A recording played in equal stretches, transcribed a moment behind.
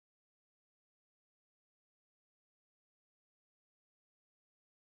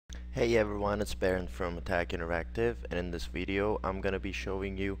Hey everyone, it's Baron from Attack Interactive, and in this video I'm gonna be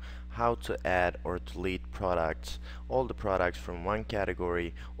showing you how to add or delete products, all the products from one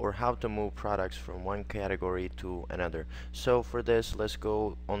category, or how to move products from one category to another. So for this, let's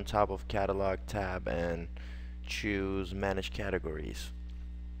go on top of Catalog tab and choose Manage Categories.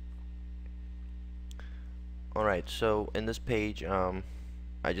 Alright, so in this page,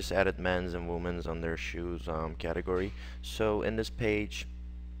 I just added men's and women's on their shoes category. So in this page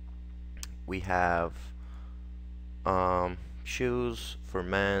we have shoes for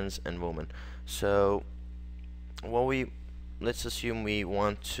men's and women. So what let's assume we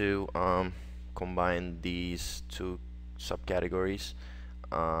want to combine these two subcategories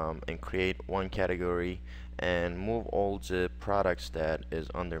and create one category and move all the products that is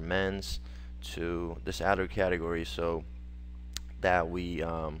under men's to this other category, so that we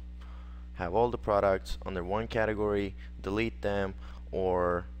have all the products under one category, delete them,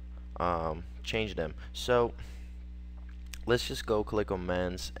 or change them. So let's just go click on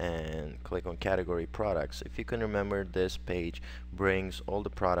men's and click on category products. If you can remember, this page brings all the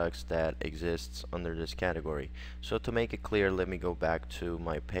products that exists under this category. So to make it clear, let me go back to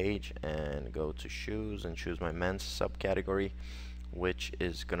my page and go to shoes and choose my men's subcategory, which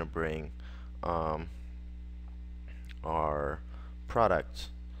is gonna bring our products.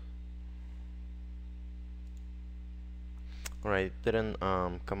 Alright, it didn't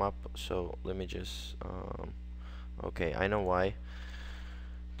come up, so let me just okay, I know why.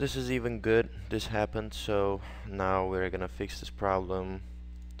 This is even good, this happened, so now we're gonna fix this problem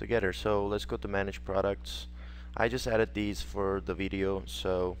together. So let's go to manage products. I just added these for the video,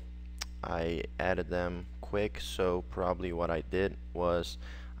 so I added them quick. So probably what I did was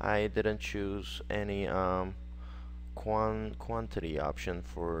I didn't choose any quantity option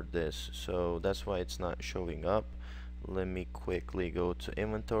for this, so that's why it's not showing up. Let me quickly go to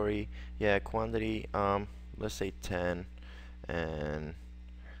inventory. Yeah, quantity, let's say 10, and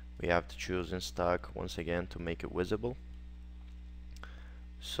we have to choose in stock once again to make it visible.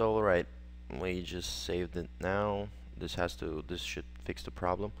 So alright, we just saved it now. This should fix the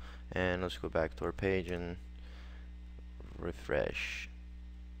problem, and let's go back to our page and refresh.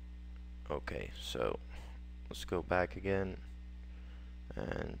 Okay, so let's go back again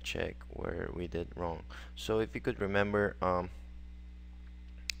and check where we did wrong. So if you could remember,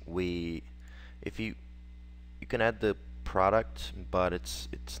 if you can add the product, but it's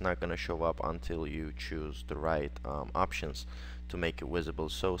not gonna show up until you choose the right options to make it visible.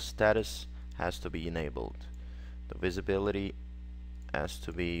 So status has to be enabled. The visibility has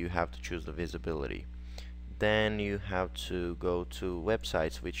to be, you have to choose the visibility. Then you have to go to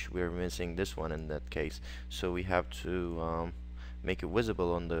websites, which we're missing this one in that case. So we have to make it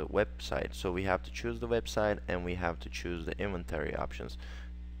visible on the website. So we have to choose the website and we have to choose the inventory options.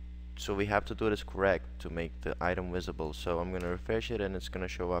 So we have to do this correct to make the item visible. So I'm gonna refresh it and it's gonna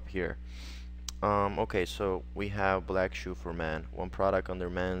show up here. Okay, so we have black shoe for men, one product under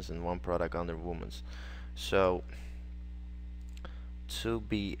men's and one product under women's. So to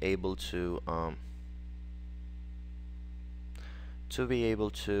be able to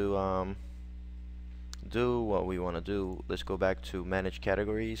do what we want to do, let's go back to manage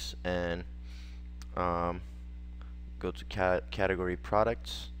categories and go to category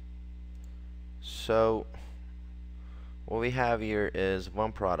products. So what we have here is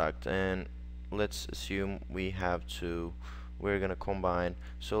one product, and let's assume we're gonna combine,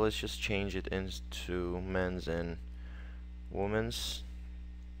 so let's just change it into men's and women's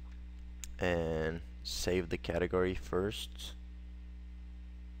and save the category first.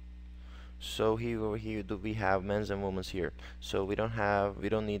 So here do we have men's and women's here, so we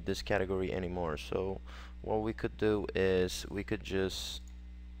don't need this category anymore. So what we could do is we could just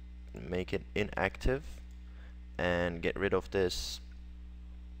make it inactive and get rid of this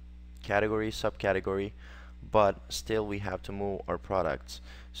category, subcategory, but still we have to move our products.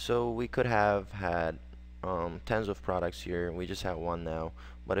 So we could have had tens of products here, we just have one now,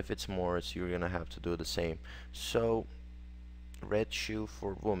 but if it's more, you're gonna have to do the same. So red shoe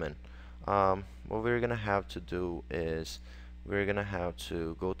for women. What we're gonna have to do is we're gonna have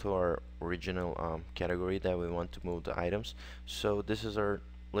to go to our original category that we want to move the items. So this is our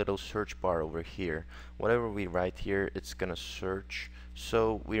little search bar over here. Whatever we write here, it's gonna search.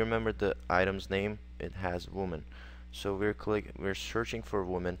 So we remember the item's name, it has woman. So we're searching for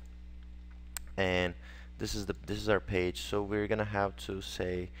woman, and this is our page. So we're gonna have to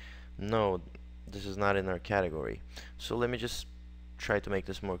say no, this is not in our category. So let me just try to make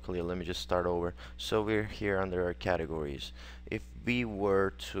this more clear. Let me just start over. So we're here under our categories. If we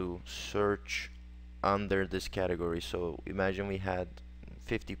were to search under this category, so imagine we had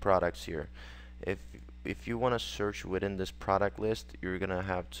 50 products here. If if you want to search within this product list, you're gonna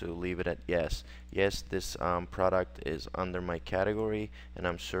have to leave it at yes. Yes, this product is under my category, and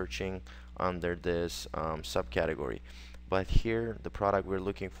I'm searching under this subcategory. But here, the product we're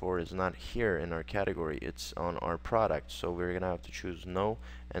looking for is not here in our category, it's on our product. So we're gonna have to choose no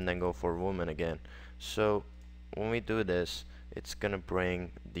and then go for woman again. So when we do this, it's gonna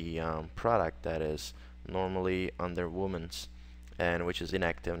bring the product that is normally under women's, and which is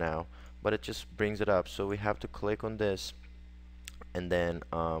inactive now, but it just brings it up. So we have to click on this, and then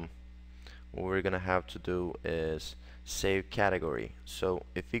what we're gonna have to do is save category. So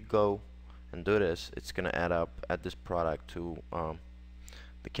if we go and do this, it's gonna add this product to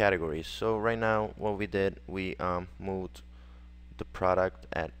the categories. So right now what we did, we moved the product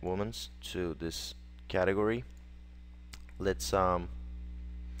at women's to this category. Let's and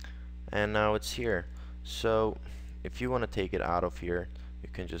now it's here. So if you want to take it out of here, you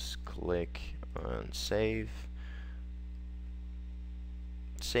can just click on save.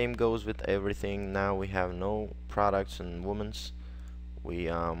 Same goes with everything. Now we have no products in women's.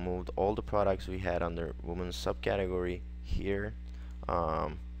 We moved all the products we had under women's subcategory here.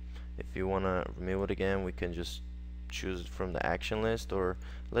 If you want to remove it again, we can just choose it from the action list, or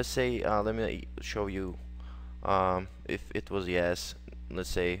let's say let me show you if it was yes. Let's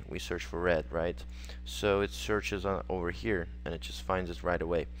say we search for red, right? So it searches over here and it just finds it right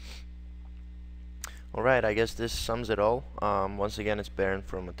away. Alright, I guess this sums it all. Once again, it's Baron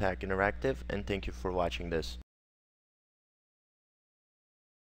from Attack Interactive, and thank you for watching this.